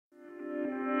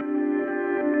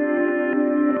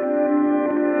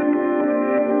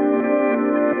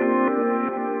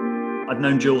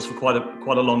known Jules for quite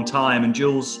a long time, and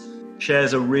Jules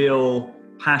shares a real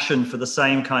passion for the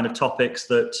same kind of topics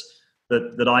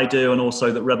that I do, and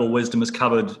also that Rebel Wisdom has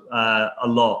covered a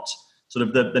lot. Sort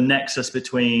of the nexus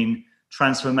between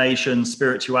transformation,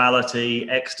 spirituality,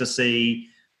 ecstasy,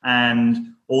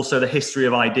 and also the history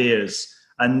of ideas,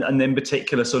 and in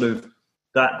particular sort of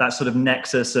that sort of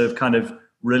nexus of kind of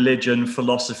religion,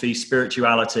 philosophy,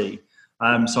 spirituality.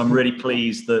 So I'm really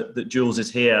pleased that Jules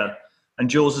is here. And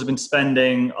Jules has been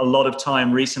spending a lot of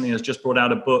time recently, has just brought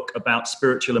out a book about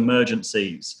spiritual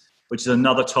emergencies, which is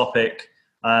another topic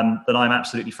that I'm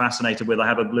absolutely fascinated with. I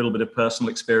have a little bit of personal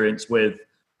experience with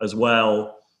as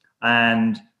well.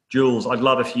 And Jules, I'd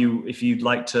love if you'd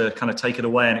like to kind of take it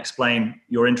away and explain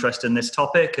your interest in this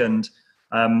topic and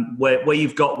where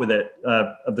you've got with it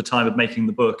at the time of making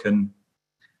the book. And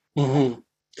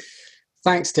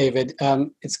Thanks, David.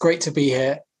 It's great to be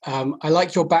here. I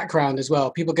like your background as well.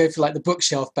 People go for like the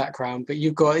bookshelf background, but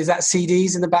you've got, is that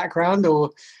CDs in the background or?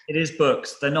 It is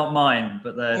books. They're not mine,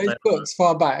 but they're books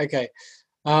far back. Okay.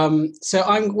 So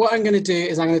what I'm going to do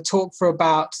is I'm going to talk for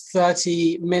about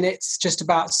 30 minutes just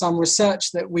about some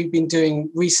research that we've been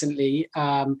doing recently,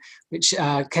 which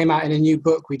came out in a new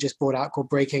book we just brought out called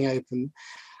Breaking Open.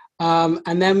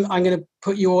 And then I'm going to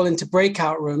put you all into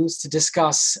breakout rooms to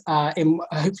discuss in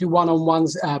hopefully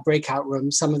one-on-ones breakout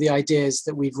rooms, some of the ideas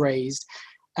that we've raised.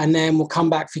 And then we'll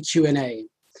come back for Q&A.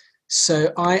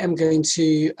 So I am going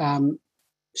to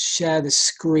share the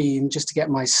screen just to get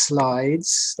my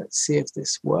slides. Let's see if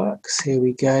this works. Here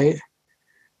we go.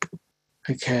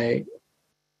 Okay.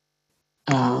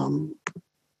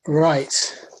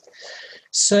 Right.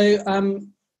 So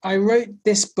I wrote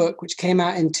this book, which came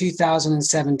out in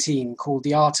 2017, called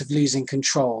The Art of Losing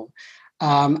Control.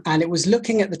 And it was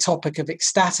looking at the topic of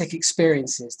ecstatic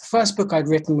experiences. The first book I'd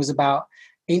written was about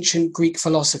ancient Greek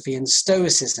philosophy and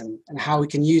Stoicism and how we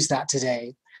can use that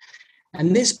today.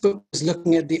 And this book was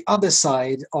looking at the other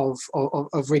side of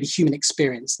really human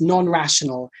experience,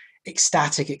 non-rational,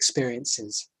 ecstatic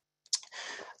experiences.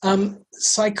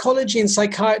 Psychology and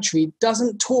psychiatry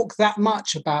doesn't talk that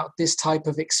much about this type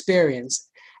of experience.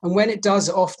 And when it does,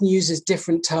 it often uses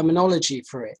different terminology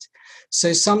for it.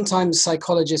 So sometimes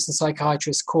psychologists and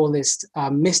psychiatrists call this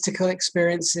mystical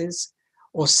experiences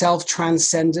or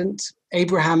self-transcendent.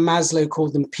 Abraham Maslow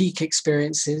called them peak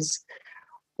experiences,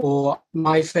 or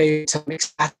my favorite term,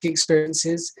 ecstatic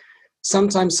experiences.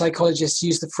 Sometimes psychologists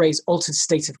use the phrase altered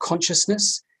state of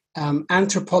consciousness.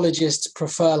 Anthropologists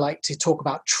prefer to talk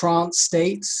about trance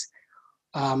states.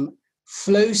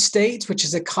 Flow state, which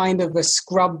is a kind of a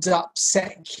scrubbed up,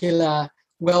 secular,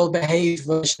 well-behaved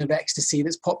version of ecstasy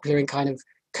that's popular in kind of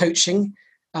coaching.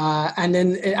 And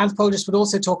then anthropologists would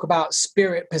also talk about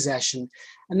spirit possession.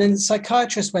 And then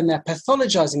psychiatrists, when they're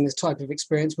pathologizing this type of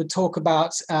experience, would talk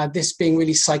about this being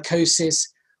really psychosis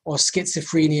or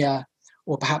schizophrenia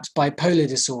or perhaps bipolar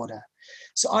disorder.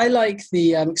 So I like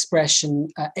the expression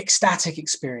ecstatic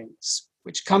experience,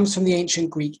 which comes from the ancient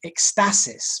Greek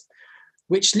ekstasis,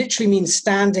 which literally means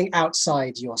standing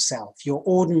outside yourself, your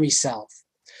ordinary self.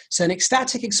 So an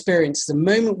ecstatic experience is a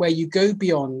moment where you go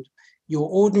beyond your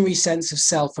ordinary sense of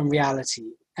self and reality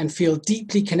and feel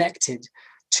deeply connected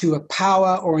to a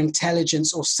power or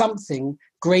intelligence or something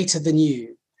greater than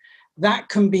you. That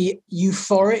can be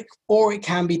euphoric or it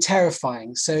can be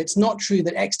terrifying. So it's not true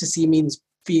that ecstasy means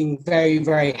being very,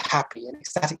 very happy. An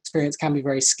ecstatic experience can be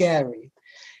very scary.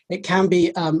 It can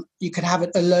be, you could have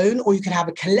it alone or you could have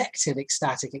a collective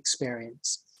ecstatic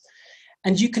experience.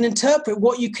 And you can interpret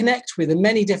what you connect with in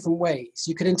many different ways.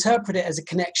 You could interpret it as a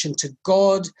connection to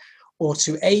God or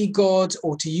to a God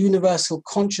or to universal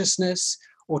consciousness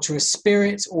or to a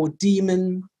spirit or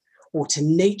demon or to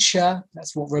nature.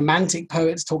 That's what romantic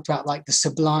poets talked about, like the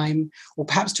sublime, or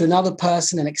perhaps to another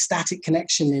person, an ecstatic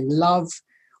connection in love,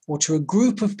 or to a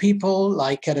group of people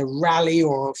like at a rally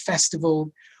or a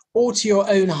festival, or to your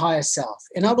own higher self.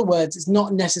 In other words, it's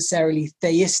not necessarily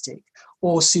theistic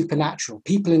or supernatural.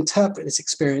 People interpret this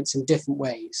experience in different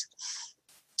ways.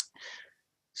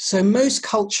 So most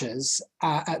cultures,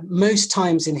 at most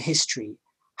times in history,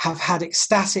 have had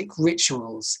ecstatic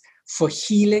rituals for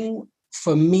healing,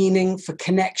 for meaning, for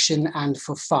connection, and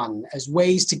for fun, as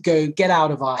ways to get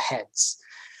out of our heads.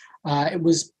 It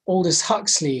was Aldous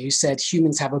Huxley who said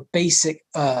humans have a basic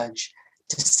urge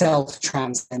to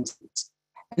self-transcendence.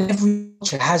 And every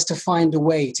culture has to find a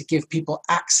way to give people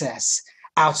access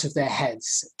out of their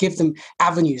heads, give them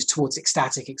avenues towards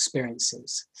ecstatic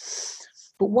experiences.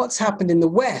 But what's happened in the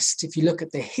West, if you look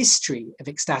at the history of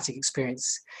ecstatic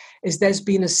experience, is there's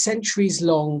been a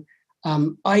centuries-long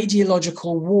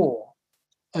ideological war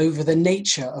over the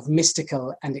nature of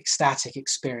mystical and ecstatic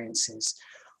experiences,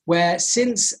 where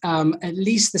since at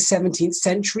least the 17th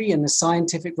century and the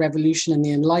scientific revolution and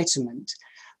the Enlightenment,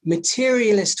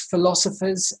 materialist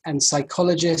philosophers and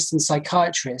psychologists and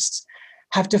psychiatrists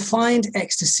have defined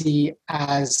ecstasy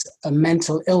as a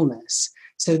mental illness.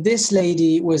 So this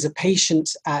lady was a patient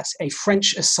at a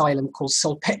French asylum called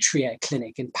Salpêtrière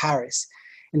Clinic in Paris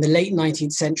in the late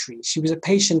 19th century. She was a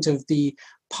patient of the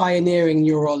pioneering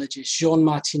neurologist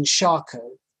Jean-Martin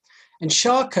Charcot. And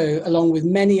Charcot, along with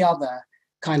many other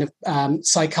kind of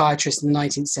psychiatrists in the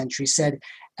 19th century, said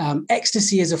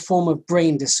ecstasy is a form of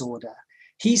brain disorder.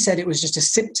 He said it was just a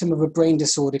symptom of a brain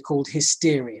disorder called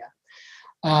hysteria.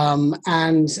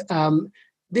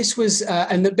 This was,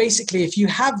 and that basically, if you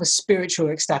have a spiritual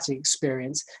or ecstatic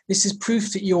experience, this is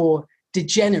proof that you're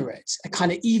degenerate, a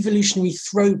kind of evolutionary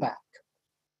throwback,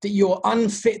 that you're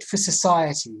unfit for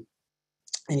society,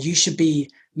 and you should be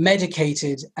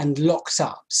medicated and locked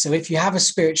up. So if you have a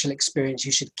spiritual experience,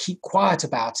 you should keep quiet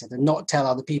about it and not tell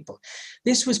other people.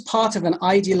 This was part of an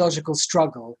ideological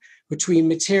struggle between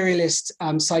materialist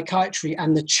psychiatry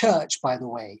and the church, by the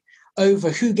way, over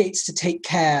who gets to take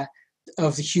care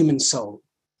of the human soul.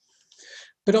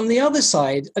 But on the other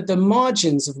side, at the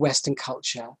margins of Western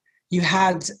culture, you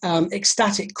had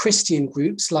ecstatic Christian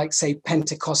groups like, say,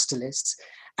 Pentecostalists,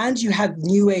 and you had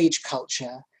New Age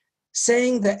culture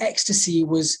saying that ecstasy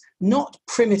was not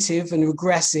primitive and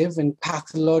regressive and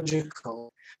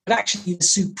pathological, but actually the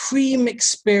supreme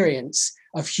experience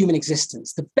of human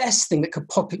existence, the best thing that could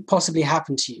possibly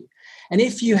happen to you. And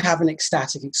if you have an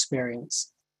ecstatic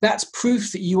experience, that's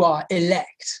proof that you are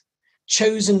elect,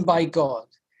 chosen by God,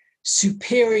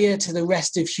 superior to the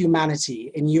rest of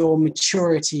humanity in your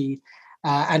maturity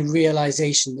and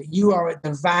realization, that you are at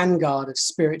the vanguard of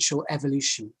spiritual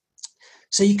evolution.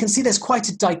 So you can see there's quite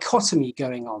a dichotomy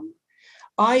going on.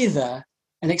 Either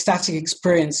an ecstatic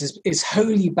experience is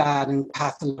wholly bad and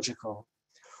pathological,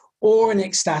 or an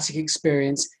ecstatic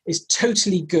experience is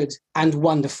totally good and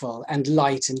wonderful and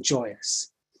light and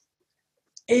joyous.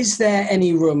 Is there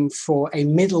any room for a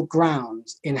middle ground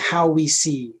in how we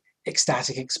see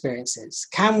ecstatic experiences?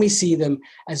 Can we see them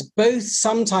as both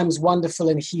sometimes wonderful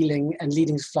and healing and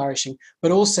leading to flourishing,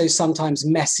 but also sometimes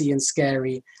messy and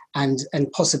scary and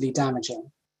possibly damaging?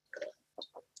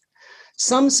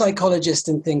 Some psychologists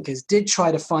and thinkers did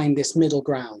try to find this middle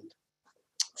ground.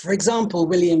 For example,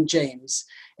 William James,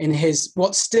 in his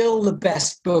what's still the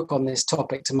best book on this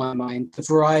topic to my mind, The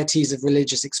Varieties of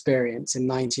Religious Experience in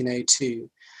 1902,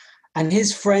 and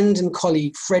his friend and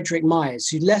colleague Frederick Myers,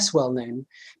 who's less well known,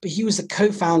 but he was the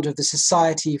co-founder of the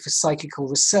Society for Psychical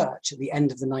Research at the end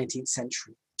of the 19th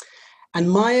century. And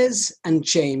Myers and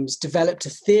James developed a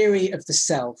theory of the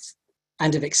self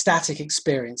and of ecstatic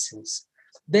experiences.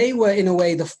 They were, in a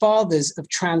way, the fathers of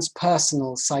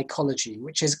transpersonal psychology,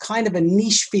 which is kind of a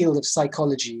niche field of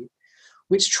psychology,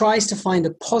 which tries to find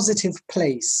a positive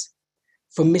place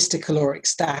for mystical or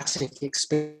ecstatic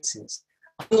experiences.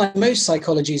 Unlike most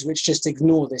psychologies, which just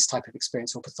ignore this type of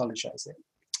experience or pathologize it.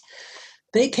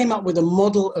 They came up with a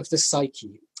model of the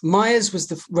psyche. Myers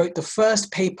wrote the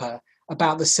first paper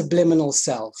about the subliminal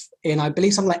self in, I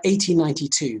believe, something like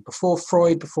 1892, before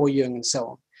Freud, before Jung, and so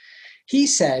on. He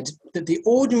said that the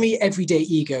ordinary everyday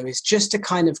ego is just a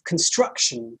kind of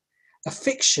construction, a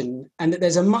fiction, and that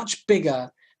there's a much bigger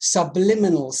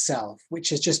subliminal self,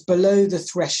 which is just below the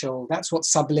threshold. That's what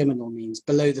subliminal means,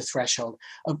 below the threshold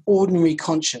of ordinary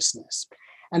consciousness.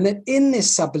 And that in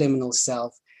this subliminal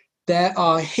self, there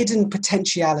are hidden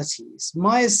potentialities.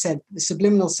 Myers said the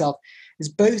subliminal self is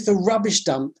both a rubbish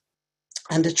dump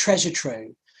and a treasure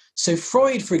trove. So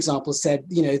Freud, for example, said,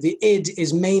 the id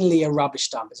is mainly a rubbish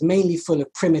dump. It's mainly full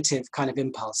of primitive kind of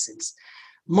impulses.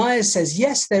 Myers says,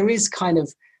 yes, there is kind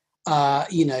of,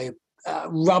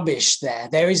 rubbish there.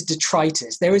 There is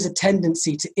detritus. There is a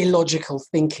tendency to illogical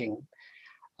thinking.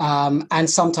 And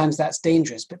sometimes that's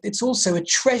dangerous. But it's also a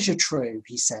treasure trove,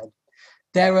 he said.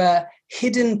 There are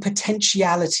hidden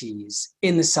potentialities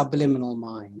in the subliminal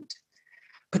mind.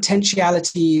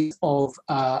 Potentialities of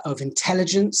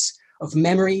intelligence, of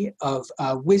memory, of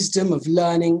wisdom, of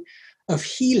learning, of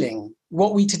healing.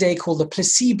 What we today call the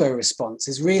placebo response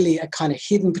is really a kind of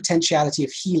hidden potentiality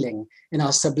of healing in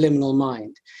our subliminal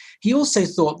mind. He also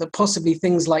thought that possibly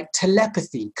things like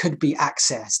telepathy could be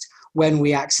accessed when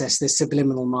we access the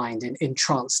subliminal mind in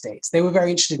trance states. They were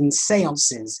very interested in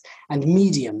seances and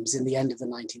mediums in the end of the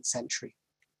 19th century.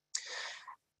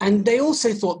 And they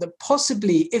also thought that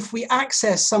possibly if we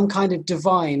access some kind of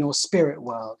divine or spirit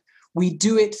world, we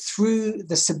do it through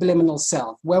the subliminal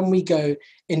self when we go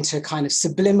into kind of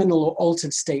subliminal or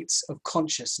altered states of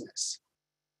consciousness.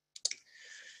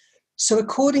 So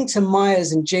according to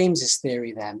Myers and James's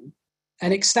theory then,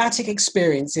 An ecstatic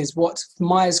experience is what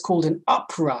Myers called an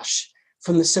uprush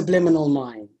from the subliminal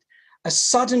mind, a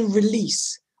sudden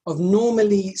release of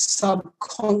normally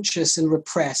subconscious and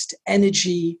repressed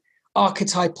energy,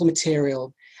 archetypal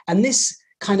material. And this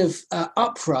kind of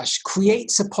uprush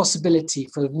creates a possibility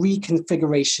for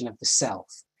reconfiguration of the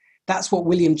self. That's what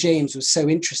William James was so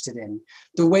interested in,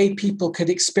 the way people could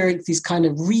experience these kind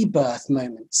of rebirth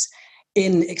moments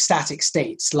in ecstatic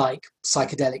states, like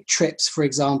psychedelic trips, for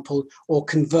example, or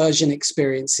conversion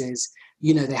experiences.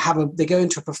 You know, they go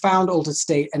into a profound altered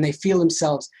state and they feel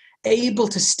themselves able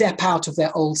to step out of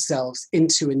their old selves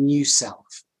into a new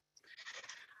self.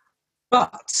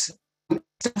 But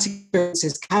ecstatic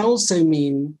experiences can also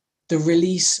mean the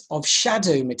release of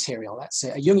shadow material. That's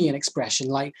a Jungian expression,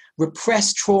 like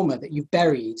repressed trauma that you've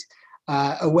buried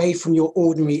away from your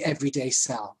ordinary everyday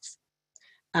self.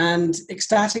 And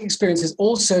ecstatic experiences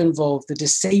also involve the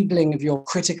disabling of your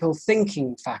critical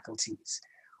thinking faculties,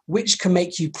 which can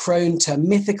make you prone to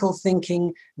mythical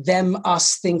thinking, them,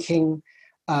 us thinking,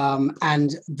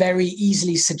 and very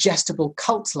easily suggestible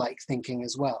cult-like thinking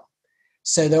as well.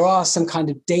 So there are some kind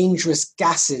of dangerous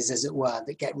gases, as it were,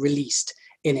 that get released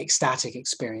in ecstatic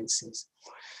experiences.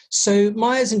 So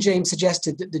Myers and James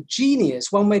suggested that the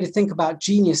genius, one way to think about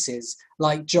geniuses,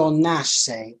 like John Nash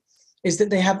say, is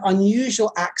that they have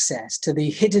unusual access to the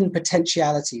hidden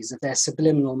potentialities of their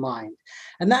subliminal mind.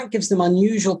 And that gives them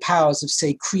unusual powers of,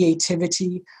 say,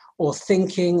 creativity or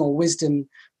thinking or wisdom,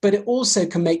 but it also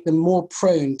can make them more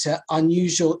prone to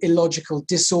unusual, illogical,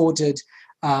 disordered,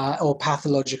 or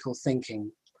pathological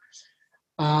thinking.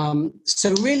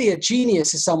 So really a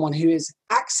genius is someone who has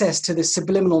access to the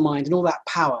subliminal mind and all that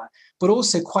power, but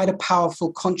also quite a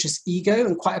powerful conscious ego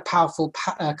and quite a powerful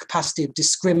capacity of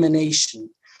discrimination.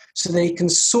 So they can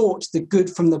sort the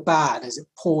good from the bad as it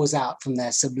pours out from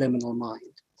their subliminal mind.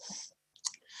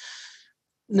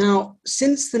 Now,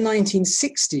 since the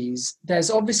 1960s,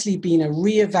 there's obviously been a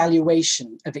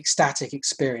reevaluation of ecstatic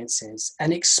experiences,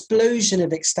 an explosion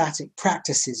of ecstatic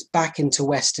practices back into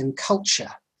Western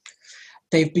culture.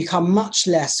 They've become much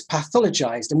less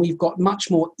pathologized, and we've got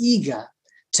much more eager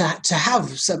to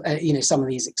have some of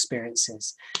these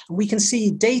experiences. And we can see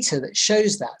data that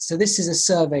shows that. So this is a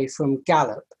survey from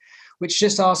Gallup, which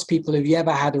just asks people, have you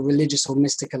ever had a religious or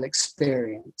mystical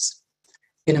experience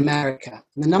in America?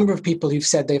 And the number of people who've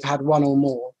said they've had one or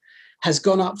more has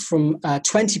gone up from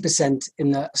 20%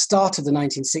 in the start of the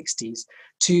 1960s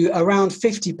to around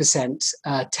 50%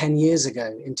 10 years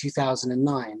ago in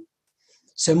 2009.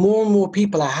 So more and more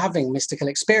people are having mystical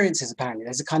experiences, apparently.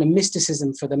 There's a kind of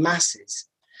mysticism for the masses.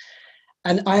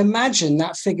 And I imagine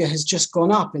that figure has just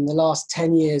gone up in the last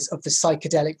 10 years of the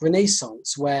psychedelic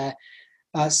renaissance, where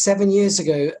 7 years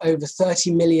ago, over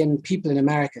 30 million people in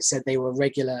America said they were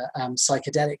regular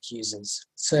psychedelic users.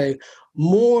 So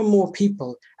more and more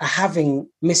people are having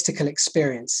mystical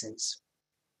experiences.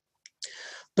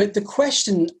 But the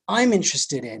question I'm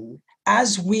interested in,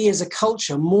 as we as a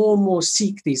culture more and more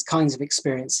seek these kinds of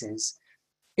experiences,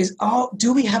 is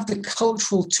do we have the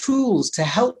cultural tools to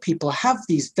help people have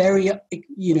these very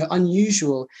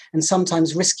unusual and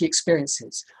sometimes risky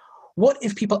experiences? What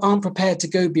if people aren't prepared to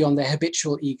go beyond their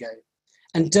habitual ego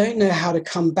and don't know how to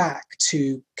come back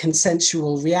to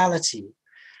consensual reality?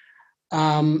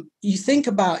 You think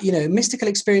about, mystical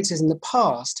experiences in the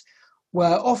past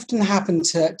were often happened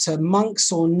to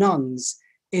monks or nuns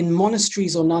in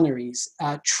monasteries or nunneries,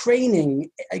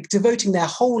 devoting their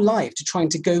whole life to trying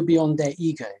to go beyond their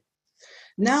ego.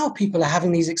 Now people are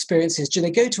having these experiences.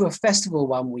 They go to a festival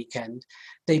one weekend,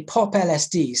 they pop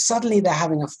LSD, suddenly they're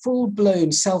having a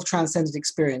full-blown self-transcendent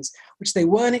experience, which they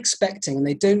weren't expecting and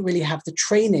they don't really have the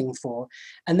training for.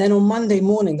 And then on Monday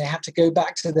morning, they have to go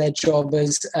back to their job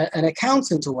as an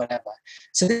accountant or whatever.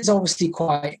 So this is obviously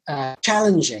quite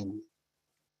challenging.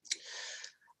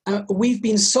 We've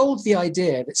been sold the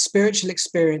idea that spiritual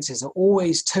experiences are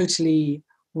always totally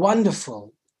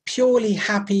wonderful, purely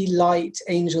happy, light,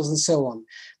 angels, and so on,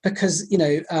 because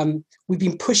we've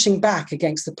been pushing back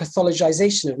against the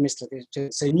pathologization of mystical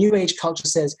experiences. So New Age culture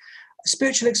says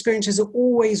spiritual experiences are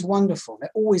always wonderful, they're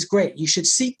always great, you should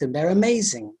seek them, they're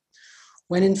amazing.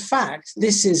 When in fact,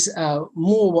 this is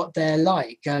more what they're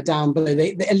like down below.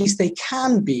 At least they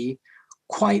can be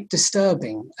quite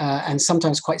disturbing and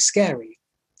sometimes quite scary.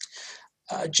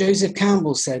 Joseph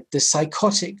Campbell said, the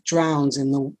psychotic drowns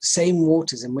in the same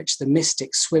waters in which the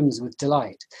mystic swims with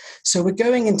delight. So we're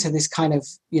going into this kind of,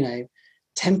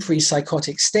 temporary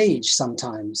psychotic stage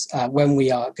sometimes when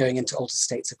we are going into altered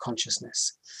states of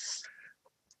consciousness.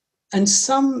 And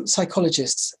some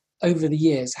psychologists over the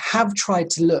years have tried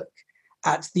to look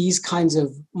at these kinds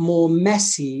of more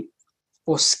messy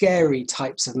or scary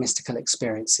types of mystical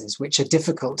experiences, which are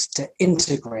difficult to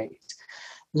integrate.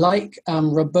 Like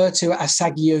Roberto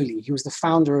Assagioli, he was the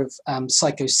founder of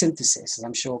psychosynthesis, as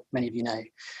I'm sure many of you know.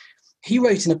 He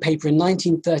wrote in a paper in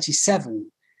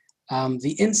 1937,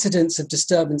 the incidence of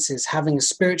disturbances having a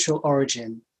spiritual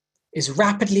origin is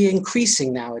rapidly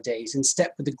increasing nowadays in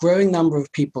step with the growing number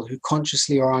of people who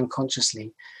consciously or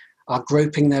unconsciously are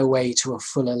groping their way to a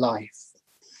fuller life.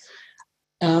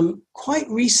 Quite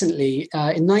recently,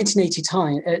 in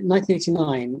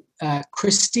 1989,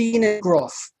 Christina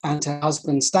Grof and her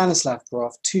husband Stanislav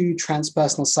Grof, two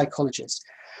transpersonal psychologists,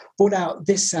 brought out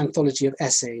this anthology of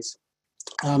essays,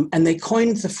 and they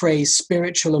coined the phrase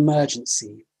spiritual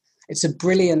emergency. It's a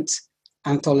brilliant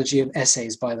anthology of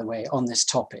essays, by the way, on this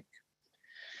topic.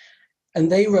 And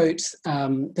they wrote,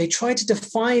 they tried to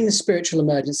define the spiritual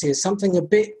emergency as something a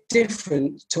bit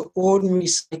different to ordinary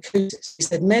psychosis. He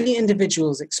said many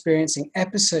individuals experiencing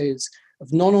episodes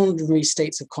of non-ordinary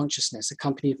states of consciousness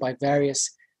accompanied by various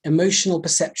emotional,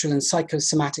 perceptual, and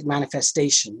psychosomatic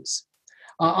manifestations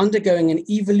are undergoing an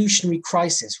evolutionary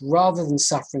crisis rather than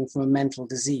suffering from a mental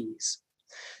disease.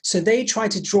 So they try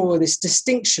to draw this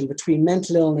distinction between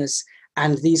mental illness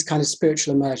and these kind of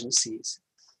spiritual emergencies,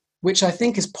 which I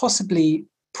think is possibly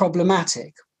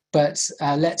problematic, but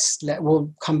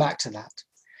we'll come back to that.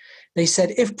 They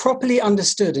said, if properly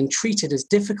understood and treated as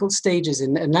difficult stages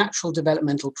in a natural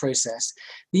developmental process,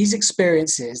 these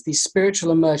experiences, these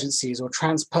spiritual emergencies or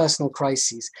transpersonal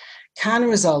crises, can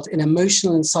result in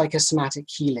emotional and psychosomatic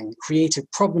healing, creative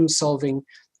problem solving,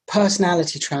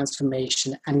 personality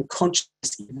transformation, and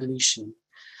consciousness evolution.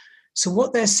 So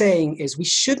what they're saying is we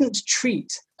shouldn't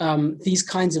treat these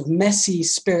kinds of messy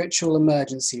spiritual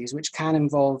emergencies, which can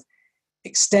involve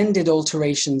extended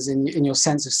alterations in your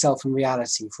sense of self and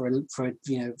reality for a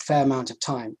fair amount of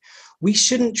time. We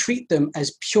shouldn't treat them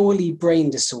as purely brain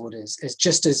disorders, as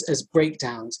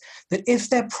breakdowns, that if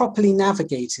they're properly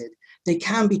navigated, they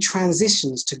can be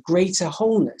transitions to greater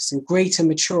wholeness and greater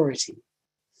maturity.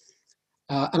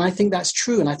 And I think that's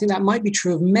true. And I think that might be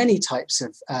true of many types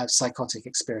of psychotic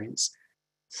experience.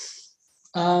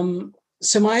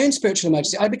 So my own spiritual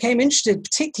emergency, I became interested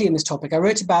particularly in this topic. I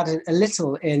wrote about it a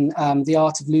little in The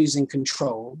Art of Losing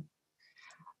Control.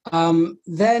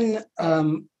 Then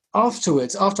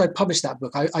afterwards, after I published that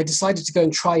book, I decided to go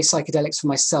and try psychedelics for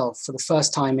myself for the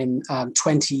first time in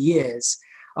 20 years.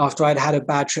 After I'd had a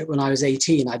bad trip when I was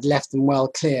 18, I'd left them well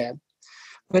clear.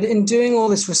 But in doing all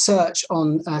this research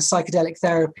on psychedelic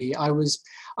therapy,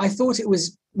 I thought it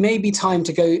was maybe time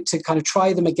to go to kind of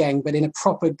try them again, but in a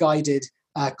proper guided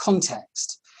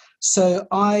context. So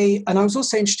I was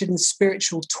also interested in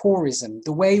spiritual tourism,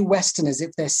 the way Westerners,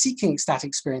 if they're seeking ecstatic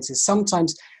experiences,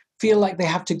 sometimes feel like they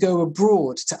have to go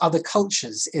abroad to other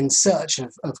cultures in search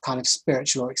of kind of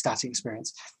spiritual or ecstatic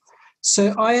experience.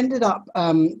 So I ended up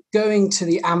going to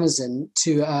the Amazon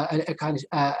to a kind of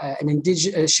an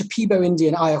indigenous Shipibo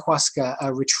Indian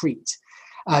ayahuasca retreat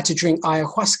to drink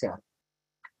ayahuasca,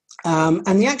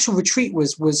 and the actual retreat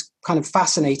was kind of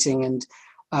fascinating and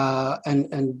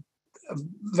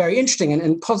very interesting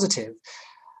and positive.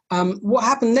 What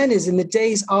happened then is in the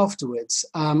days afterwards,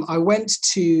 I went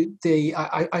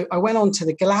on to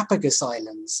the Galapagos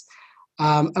Islands.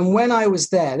 And when I was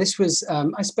there, this was,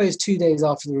 I suppose, 2 days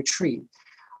after the retreat,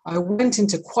 I went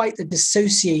into quite a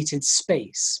dissociated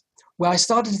space where I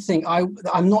started to think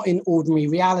I'm not in ordinary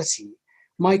reality.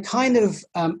 My kind of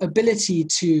ability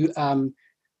to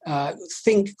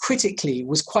think critically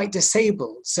was quite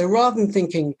disabled. So rather than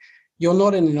thinking you're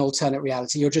not in an alternate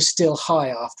reality, you're just still high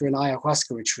after an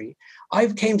ayahuasca retreat, I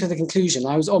came to the conclusion,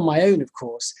 I was on my own, of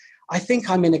course, I think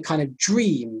I'm in a kind of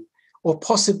dream, or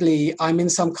possibly I'm in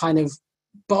some kind of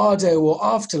bardo or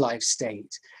afterlife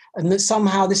state, and that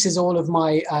somehow this is all of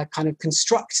my kind of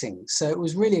constructing. So it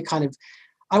was really a kind of,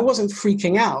 I wasn't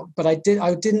freaking out, but I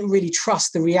didn't really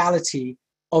trust the reality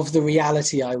of the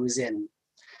reality I was in.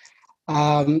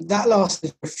 That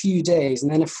lasted for a few days,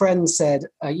 and then a friend said,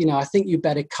 I think you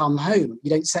better come home.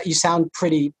 You sound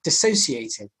pretty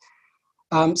dissociated.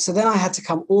 So then I had to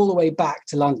come all the way back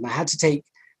to London. I had to take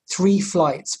 3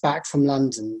 flights back from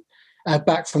London,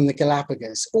 back from the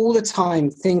Galapagos, all the time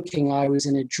thinking I was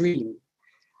in a dream.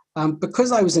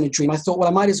 Because I was in a dream, I thought, well,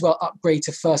 I might as well upgrade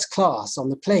to first class on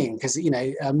the plane because,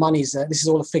 this is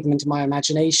all a figment of my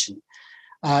imagination.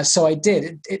 So I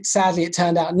did. Sadly, it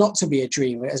turned out not to be a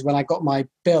dream, as when I got my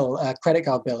credit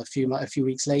card bill a few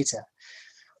weeks later.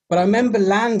 But I remember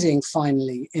landing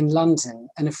finally in London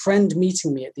and a friend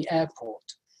meeting me at the airport.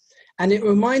 And it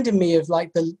reminded me of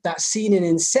like that scene in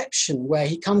Inception where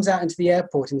he comes out into the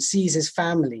airport and sees his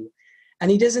family.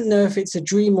 And he doesn't know if it's a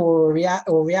dream or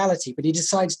reality, but he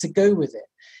decides to go with it.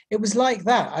 it was like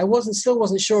that. I still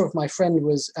wasn't sure if my friend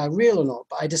was real or not,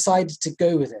 but I decided to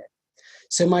go with it.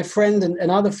 So my friend and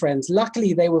other friends,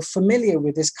 luckily they were familiar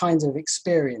with this kind of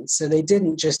experience. So they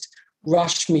didn't just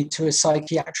rush me to a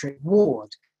psychiatric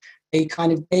ward. They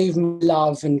kind of gave me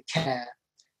love and care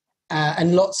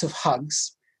and lots of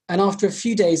hugs. And after a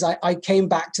few days, I came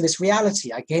back to this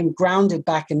reality. I came grounded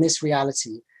back in this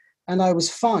reality, and I was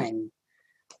fine.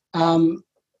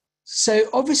 So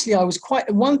obviously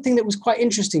one thing that was quite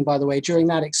interesting, by the way, during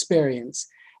that experience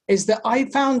is that I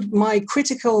found my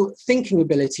critical thinking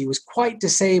ability was quite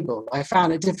disabled. I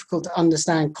found it difficult to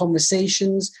understand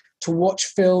conversations, to watch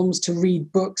films, to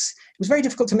read books. It was very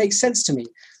difficult to make sense to me.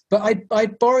 But I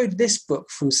borrowed this book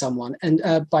from someone, and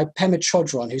by Pema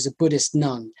Chodron, who's a Buddhist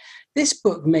nun. This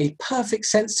book made perfect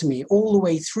sense to me all the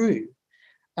way through.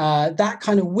 That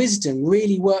kind of wisdom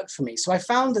really worked for me. So I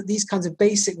found that these kinds of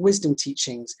basic wisdom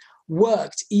teachings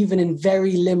worked even in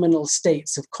very liminal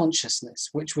states of consciousness,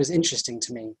 which was interesting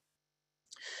to me.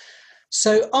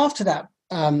 So after that,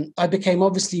 I became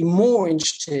obviously more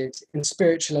interested in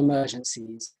spiritual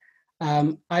emergencies.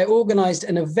 I organized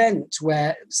an event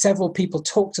where several people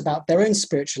talked about their own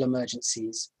spiritual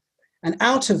emergencies. And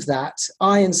out of that,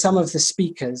 I and some of the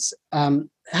speakers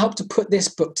helped to put this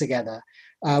book together,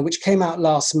 which came out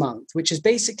last month, which is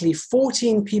basically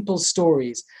 14 people's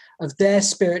stories of their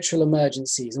spiritual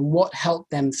emergencies and what helped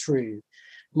them through.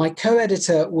 My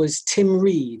co-editor was Tim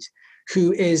Reed,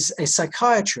 who is a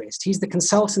psychiatrist. He's the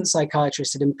consultant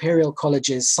psychiatrist at Imperial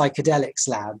College's psychedelics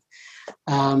lab.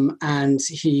 And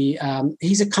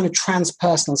he's a kind of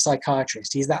transpersonal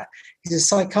psychiatrist. He's a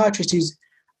psychiatrist who's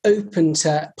open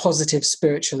to positive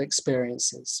spiritual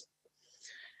experiences.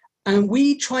 And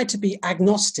we try to be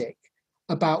agnostic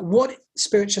about what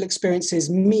spiritual experiences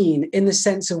mean in the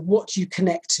sense of what you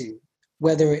connect to,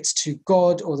 whether it's to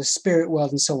God or the spirit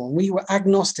world and so on. We were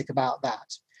agnostic about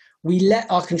that. We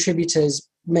let our contributors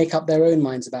make up their own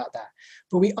minds about that.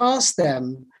 But we asked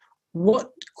them,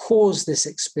 what caused this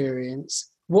experience?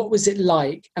 What was it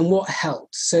like? And what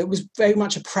helped? So it was very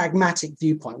much a pragmatic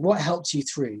viewpoint. What helped you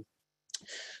through?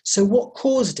 So what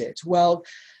caused it? Well,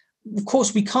 of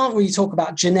course, we can't really talk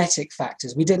about genetic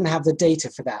factors. We didn't have the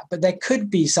data for that, but there could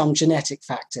be some genetic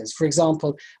factors. For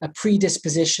example, a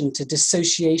predisposition to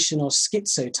dissociation or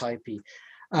schizotypy.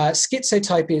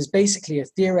 Schizotypy is basically a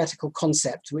theoretical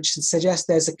concept which suggests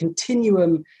there's a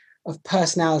continuum of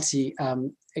personality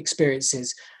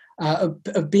experiences,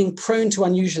 of being prone to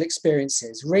unusual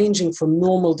experiences, ranging from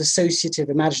normal dissociative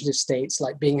imaginative states,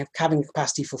 like having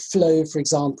capacity for flow, for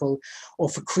example, or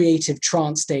for creative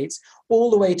trance states, all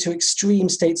the way to extreme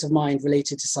states of mind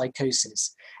related to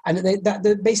psychosis. And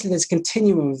basically there's a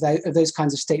continuum of those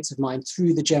kinds of states of mind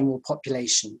through the general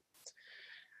population.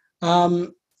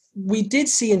 We did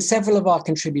see in several of our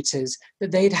contributors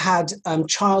that they'd had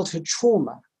childhood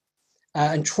trauma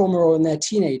and trauma in their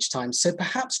teenage time. So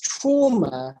perhaps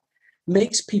trauma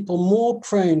makes people more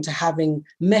prone to having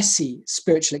messy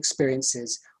spiritual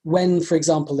experiences when, for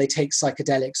example, they take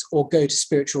psychedelics or go to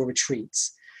spiritual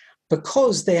retreats,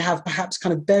 because they have perhaps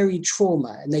kind of buried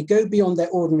trauma and they go beyond their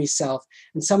ordinary self,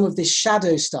 and some of this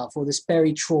shadow stuff or this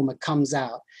buried trauma comes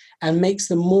out and makes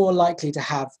them more likely to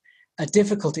have a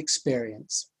difficult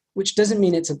experience, which doesn't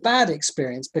mean it's a bad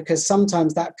experience, because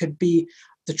sometimes that could be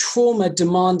the trauma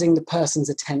demanding the person's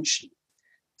attention.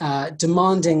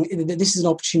 This is an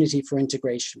opportunity for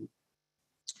integration.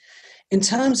 In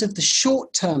terms of the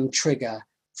short-term trigger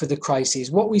for the crises,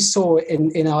 what we saw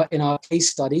in our case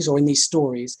studies or in these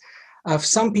stories, for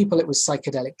some people it was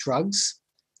psychedelic drugs.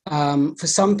 For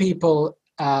some people,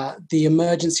 the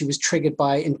emergency was triggered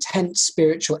by intense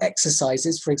spiritual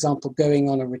exercises, for example, going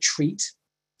on a retreat.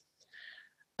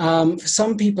 For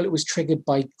some people, it was triggered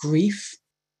by grief,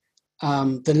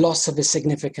 the loss of a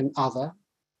significant other,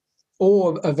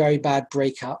 or a very bad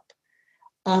breakup.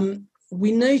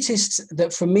 We noticed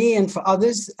that for me and for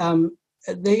others,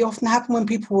 they often happen when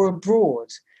people were abroad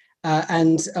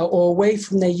or away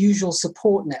from their usual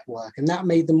support network, and that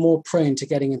made them more prone to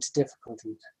getting into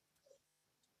difficulties.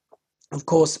 Of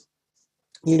course,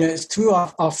 it's through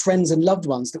our friends and loved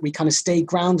ones that we kind of stay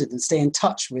grounded and stay in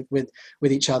touch with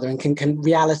each other and can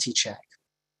reality check.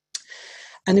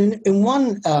 And in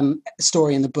one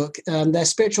story in the book, their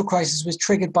spiritual crisis was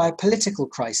triggered by a political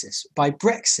crisis, by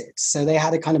Brexit. So they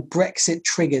had a kind of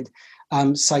Brexit-triggered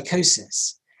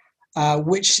psychosis,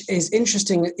 which is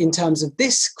interesting in terms of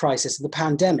this crisis, the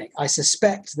pandemic. I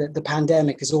suspect that the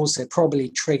pandemic is also probably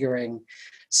triggering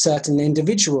certain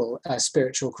individual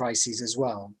spiritual crises as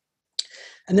well.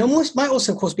 And there might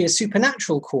also, of course, be a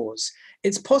supernatural cause.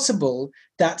 it's possible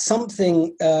that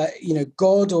something,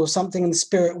 God or something in the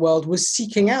spirit world was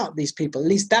seeking out these people. At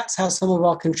least that's how some of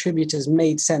our contributors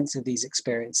made sense of these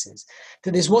experiences.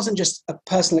 That this wasn't just a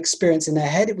personal experience in their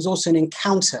head, it was also an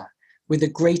encounter with a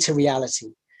greater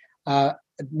reality.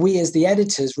 We as the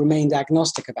editors remained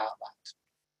agnostic about that.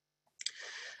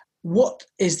 What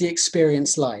is the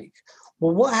experience like?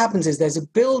 Well, what happens is there's a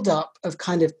build-up of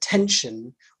kind of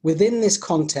tension within this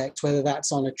context, whether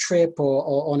that's on a trip or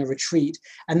on a retreat,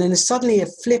 and then there's suddenly a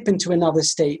flip into another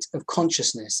state of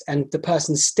consciousness, and the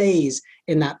person stays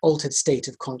in that altered state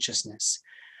of consciousness.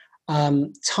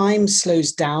 Time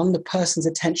slows down, the person's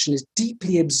attention is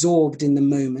deeply absorbed in the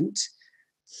moment.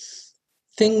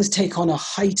 Things take on a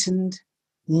heightened,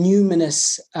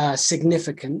 numinous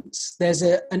significance. There's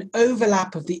an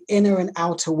overlap of the inner and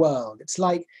outer world. It's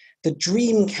like the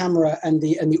dream camera and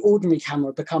the ordinary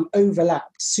camera become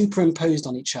overlapped, superimposed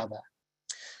on each other.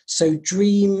 So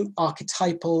dream,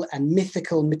 archetypal, and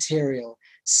mythical material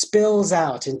spills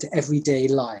out into everyday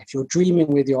life. You're dreaming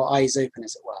with your eyes open,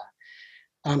 as it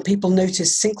were. People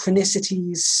notice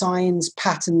synchronicities, signs,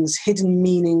 patterns, hidden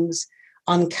meanings,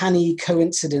 uncanny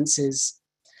coincidences.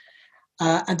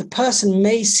 And the person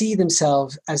may see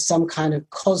themselves as some kind of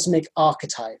cosmic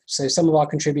archetype. So some of our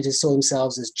contributors saw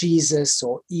themselves as Jesus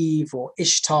or Eve or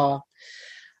Ishtar.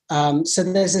 So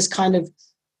there's this kind of,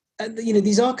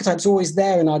 these archetypes are always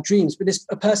there in our dreams, but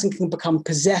a person can become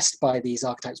possessed by these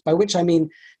archetypes, by which I mean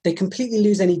they completely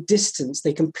lose any distance.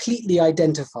 They completely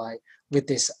identify with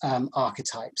this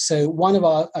archetype. So one of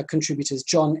our contributors,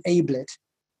 John Ablett,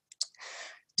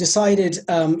 decided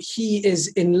he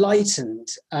is enlightened,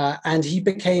 and he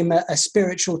became a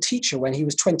spiritual teacher when he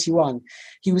was 21.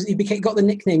 He got the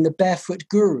nickname the Barefoot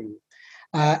Guru,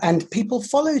 and people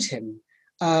followed him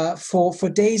for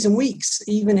days and weeks.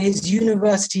 Even his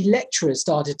university lecturers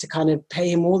started to kind of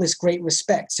pay him all this great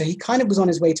respect. So he kind of was on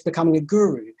his way to becoming a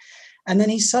guru, and then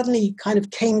he suddenly kind of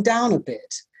came down a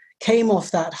bit, came off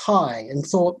that high, and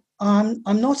thought, I'm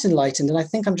not enlightened, and I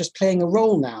think I'm just playing a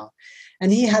role now.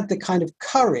 And he had the kind of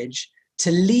courage to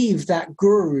leave that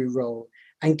guru role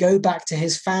and go back to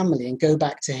his family and go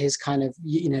back to his kind of,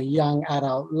 young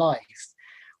adult life,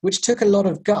 which took a lot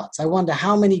of guts. I wonder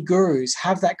how many gurus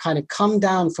have that kind of come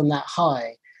down from that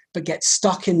high, but get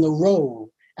stuck in the role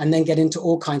and then get into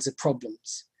all kinds of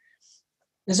problems.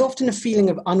 There's often a feeling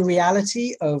of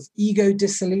unreality, of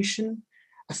ego-dissolution,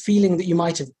 a feeling that you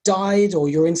might have died or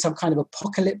you're in some kind of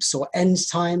apocalypse or end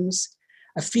times.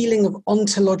 A feeling of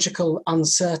ontological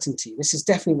uncertainty. This is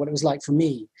definitely what it was like for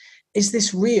me. Is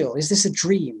this real? Is this a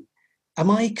dream? Am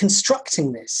I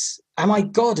constructing this? Am I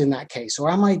God in that case,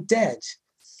 or am I dead?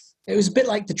 It was a bit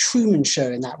like the Truman Show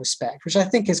in that respect, which I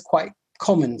think is quite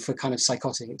common for kind of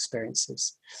psychotic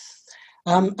experiences.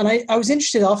 And I was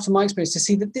interested after my experience to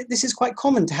see that this is quite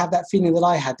common to have that feeling that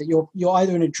I had, that you're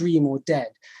either in a dream or dead.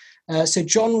 So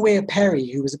John Weir Perry,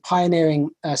 who was a pioneering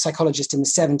psychologist in the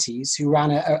 70s, who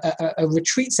ran a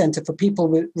retreat center for people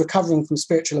recovering from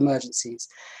spiritual emergencies,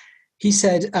 he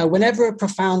said, whenever a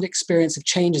profound experience of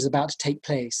change is about to take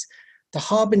place, the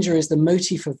harbinger is the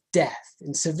motif of death.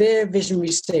 In severe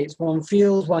visionary states, one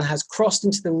feels one has crossed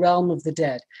into the realm of the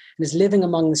dead and is living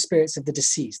among the spirits of the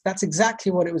deceased. That's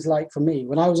exactly what it was like for me.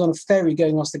 When I was on a ferry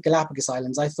going across the Galapagos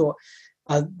Islands, I thought,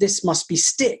 this must be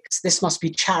Styx, this must be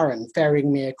Charon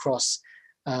ferrying me across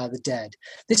the dead.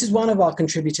 This is one of our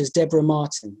contributors, Deborah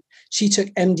Martin. She took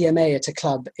MDMA at a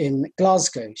club in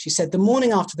Glasgow. She said, the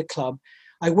morning after the club,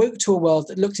 I woke to a world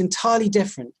that looked entirely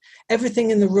different.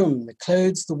 Everything in the room, the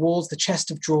clothes, the walls, the chest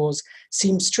of drawers,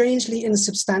 seemed strangely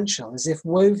insubstantial, as if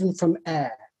woven from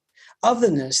air.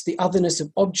 Otherness, the otherness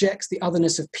of objects, the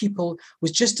otherness of people,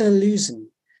 was just an illusion.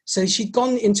 So she'd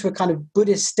gone into a kind of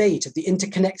Buddhist state of the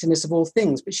interconnectedness of all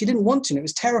things, but she didn't want to, and it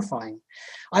was terrifying.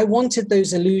 I wanted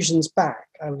those illusions back.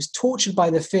 I was tortured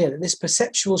by the fear that this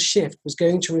perceptual shift was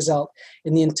going to result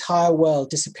in the entire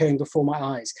world disappearing before my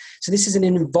eyes. So this is an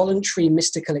involuntary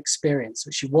mystical experience,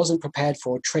 which she wasn't prepared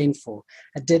for or trained for,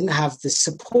 and didn't have the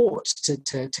support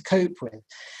to cope with.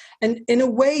 And in a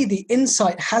way, the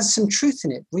insight has some truth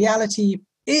in it. Reality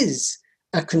is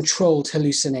a controlled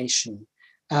hallucination.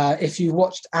 If you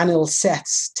watched Anil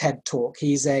Seth's TED Talk,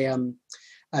 he's a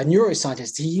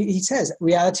neuroscientist. He says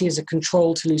reality is a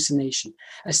controlled hallucination,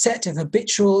 a set of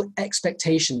habitual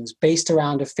expectations based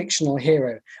around a fictional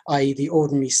hero, i.e. the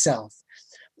ordinary self.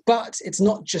 But it's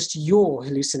not just your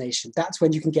hallucination. That's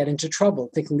when you can get into trouble,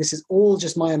 thinking this is all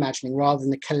just my imagining rather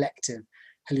than the collective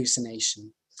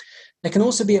hallucination. There can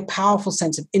also be a powerful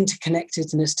sense of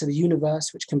interconnectedness to the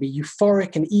universe, which can be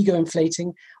euphoric and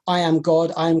ego-inflating. I am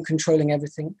God, I am controlling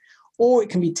everything. Or it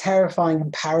can be terrifying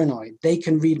and paranoid. They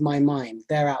can read my mind.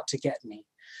 They're out to get me.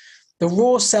 The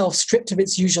raw self, stripped of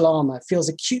its usual armor, feels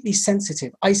acutely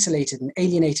sensitive, isolated, and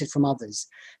alienated from others.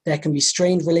 There can be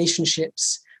strained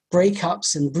relationships,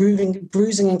 breakups, and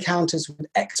bruising encounters with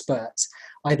experts,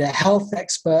 either health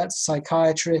experts,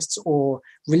 psychiatrists, or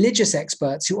religious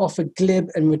experts who offer glib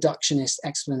and reductionist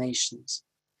explanations.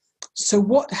 So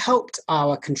what helped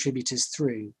our contributors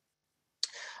through?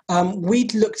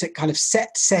 We'd looked at kind of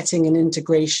setting, and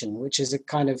integration, which is a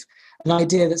kind of an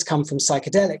idea that's come from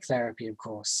psychedelic therapy, of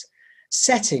course.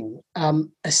 Setting,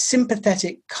 a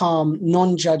sympathetic, calm,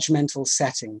 non-judgmental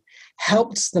setting,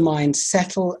 helps the mind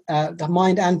settle, the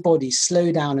mind and body slow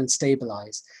down and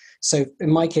stabilize. So in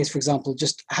my case, for example,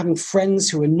 just having friends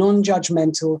who were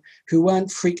non-judgmental, who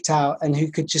weren't freaked out, and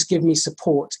who could just give me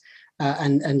support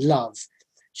and love.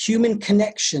 Human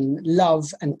connection,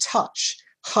 love, and touch,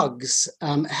 hugs,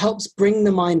 helps bring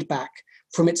the mind back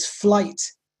from its flight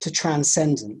to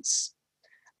transcendence.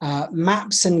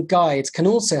 Maps and guides can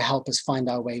also help us find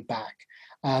our way back.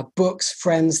 Books,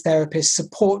 friends, therapists,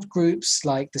 support groups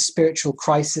like the Spiritual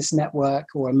Crisis Network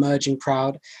or Emerging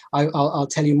Proud. I'll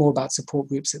tell you more about support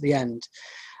groups at the end.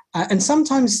 And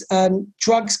sometimes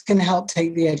drugs can help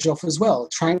take the edge off as well.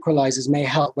 Tranquilizers may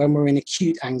help when we're in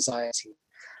acute anxiety.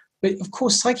 But of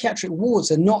course, psychiatric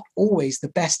wards are not always the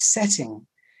best setting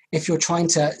if you're trying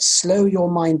to slow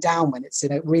your mind down when it's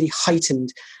in a really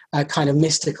heightened kind of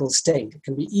mystical state. It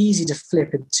can be easy to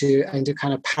flip into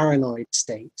kind of paranoid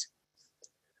state.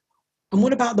 And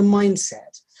what about the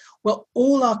mindset? Well,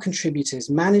 all our contributors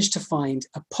managed to find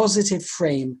a positive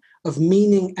frame of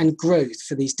meaning and growth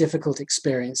for these difficult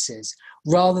experiences,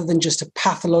 rather than just a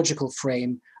pathological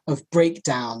frame of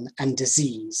breakdown and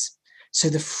disease. So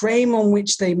the frame on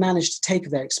which they managed to take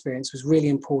their experience was really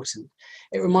important.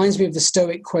 It reminds me of the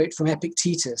Stoic quote from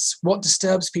Epictetus: "What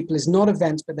disturbs people is not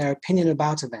events, but their opinion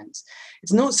about events."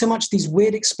 It's not so much these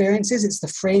weird experiences, it's the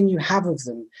frame you have of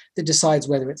them that decides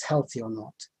whether it's healthy or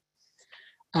not.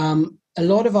 A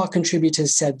lot of our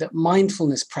contributors said that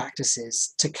mindfulness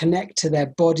practices to connect to their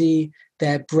body,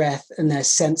 their breath, and their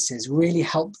senses really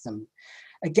helped them.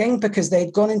 Again, because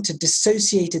they'd gone into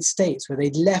dissociated states where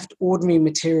they'd left ordinary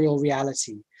material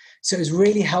reality. So it was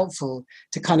really helpful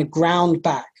to kind of ground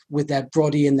back with their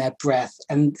body and their breath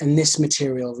and this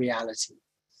material reality.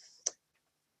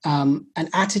 An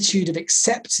attitude of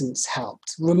acceptance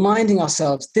helped, reminding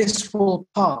ourselves this will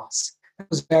pass. That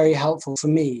was very helpful for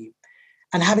me.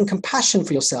 And having compassion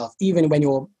for yourself, even when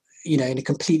you're, in a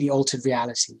completely altered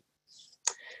reality.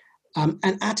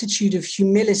 An attitude of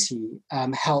humility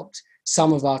helped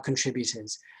some of our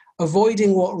contributors,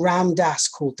 avoiding what Ram Dass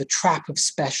called the trap of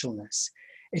specialness.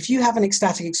 If you have an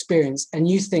ecstatic experience and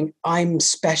you think, I'm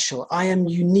special, I am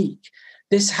unique,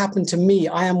 this happened to me,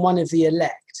 I am one of the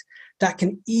elect, that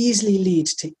can easily lead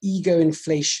to ego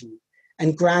inflation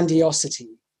and grandiosity.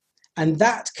 And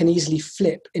that can easily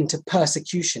flip into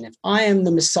persecution. If I am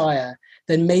the Messiah,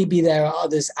 then maybe there are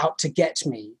others out to get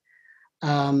me.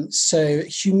 So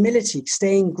humility,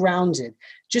 staying grounded,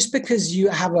 just because you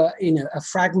have a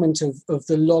fragment of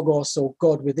the Logos or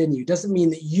God within you doesn't mean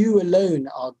that you alone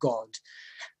are God.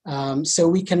 So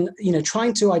we can,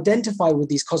 trying to identify with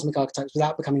these cosmic archetypes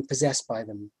without becoming possessed by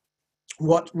them.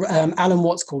 What Alan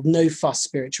Watts called no-fuss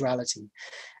spirituality.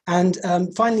 And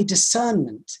finally,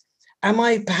 discernment. Am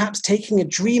I perhaps taking a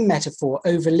dream metaphor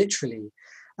over literally?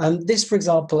 This, for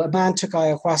example, a man took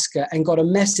ayahuasca and got a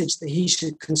message that he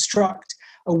should construct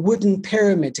a wooden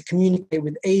pyramid to communicate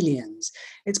with aliens.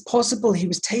 It's possible he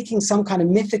was taking some kind of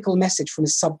mythical message from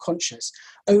his subconscious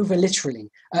over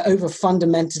literally, over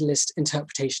fundamentalist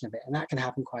interpretation of it. And that can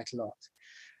happen quite a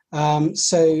lot.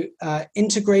 So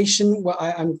integration,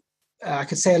 well, I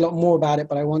could say a lot more about it,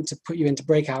 but I want to put you into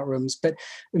breakout rooms. But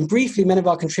briefly, many of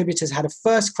our contributors had a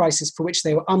first crisis for which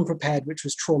they were unprepared, which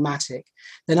was traumatic.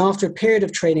 Then after a period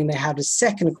of training, they had a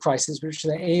second crisis, which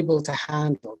they're able to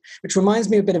handle, which reminds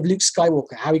me a bit of Luke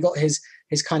Skywalker, how he got his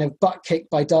kind of butt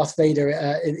kicked by Darth Vader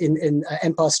in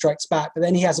Empire Strikes Back. But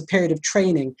then he has a period of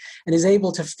training and is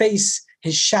able to face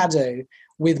his shadow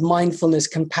with mindfulness,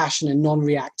 compassion, and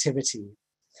non-reactivity.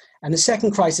 And the second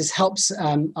crisis helps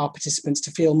our participants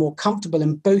to feel more comfortable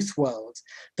in both worlds,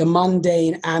 the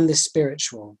mundane and the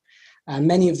spiritual.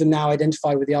 Many of them now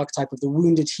identify with the archetype of the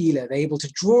wounded healer. They're able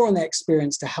to draw on their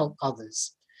experience to help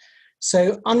others.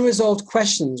 So unresolved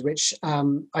questions, which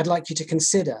I'd like you to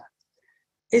consider.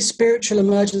 Is spiritual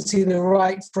emergency the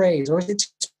right phrase, or is it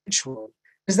spiritual?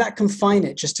 Does that confine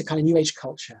it just to kind of New Age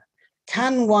culture?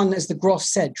 Can one, as the Groff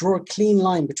said, draw a clean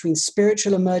line between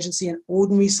spiritual emergency and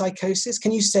ordinary psychosis?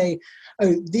 Can you say,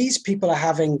 oh, these people are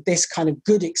having this kind of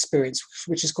good experience,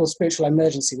 which is called spiritual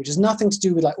emergency, which has nothing to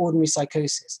do with like ordinary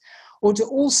psychosis? Or do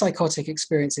all psychotic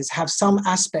experiences have some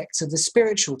aspects of the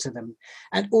spiritual to them?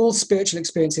 And all spiritual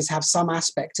experiences have some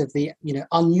aspect of the,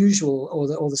 unusual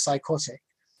or the psychotic?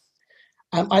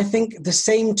 I think the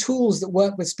same tools that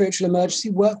work with spiritual emergency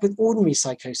work with ordinary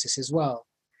psychosis as well.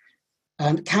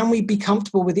 Can we be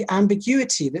comfortable with the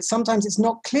ambiguity that sometimes it's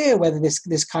not clear whether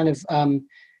this kind of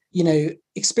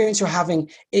experience you're having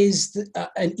is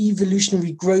an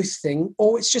evolutionary growth thing,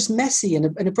 or it's just messy and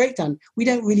a breakdown? We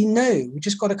don't really know. We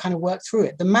just got to kind of work through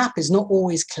it. The map is not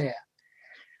always clear.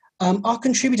 Our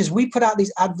contributors, we put out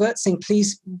these adverts saying,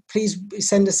 please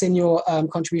send us in your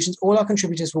contributions. All our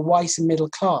contributors were white and middle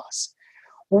class.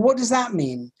 Well, what does that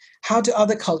mean? How do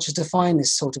other cultures define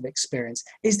this sort of experience?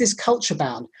 Is this culture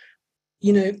bound?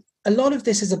 A lot of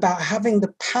this is about having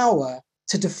the power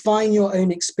to define your own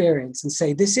experience and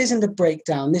say, this isn't a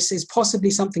breakdown. This is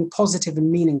possibly something positive and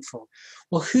meaningful.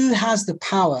 Well, who has the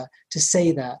power to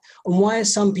say that? And why are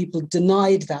some people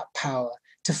denied that power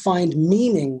to find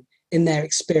meaning in their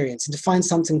experience and to find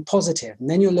something positive? And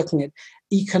then you're looking at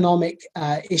economic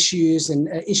issues and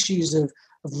issues of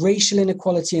racial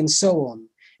inequality and so on,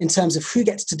 in terms of who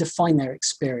gets to define their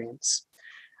experience.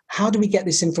 How do we get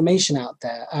this information out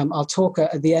there? I'll talk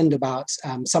at the end about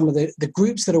some of the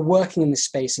groups that are working in this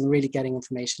space and really getting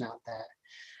information out there.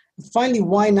 And finally,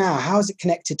 why now? How is it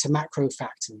connected to macro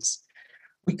factors?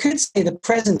 We could say the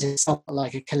present is somewhat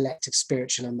like a collective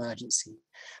spiritual emergency.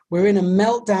 We're in a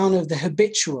meltdown of the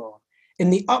habitual, in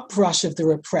the uprush of the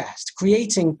repressed,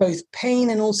 creating both pain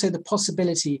and also the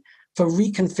possibility for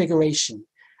reconfiguration,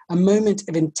 a moment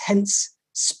of intense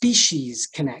species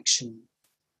connection.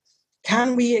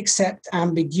 Can we accept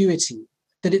ambiguity,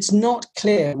 that it's not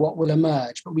clear what will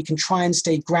emerge, but we can try and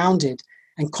stay grounded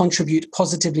and contribute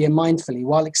positively and mindfully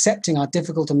while accepting our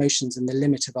difficult emotions and the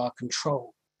limit of our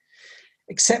control?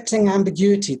 Accepting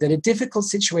ambiguity, that a difficult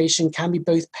situation can be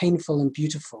both painful and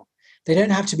beautiful. They don't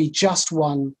have to be just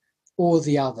one or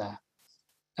the other.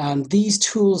 These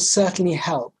tools certainly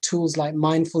help. Tools like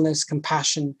mindfulness,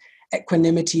 compassion,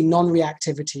 equanimity,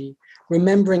 non-reactivity,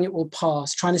 remembering it will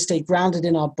pass, trying to stay grounded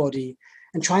in our body,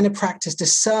 and trying to practice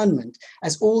discernment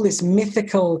as all this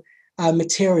mythical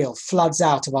material floods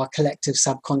out of our collective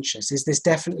subconscious. Is this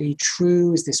definitely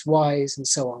true? Is this wise? And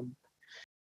so on.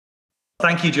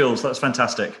 Thank you, Jules. That's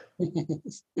fantastic.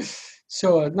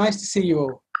 Sure. Nice to see you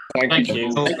all. Thank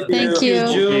you. Thank you,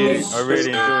 Jules. I really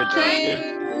enjoyed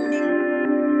that.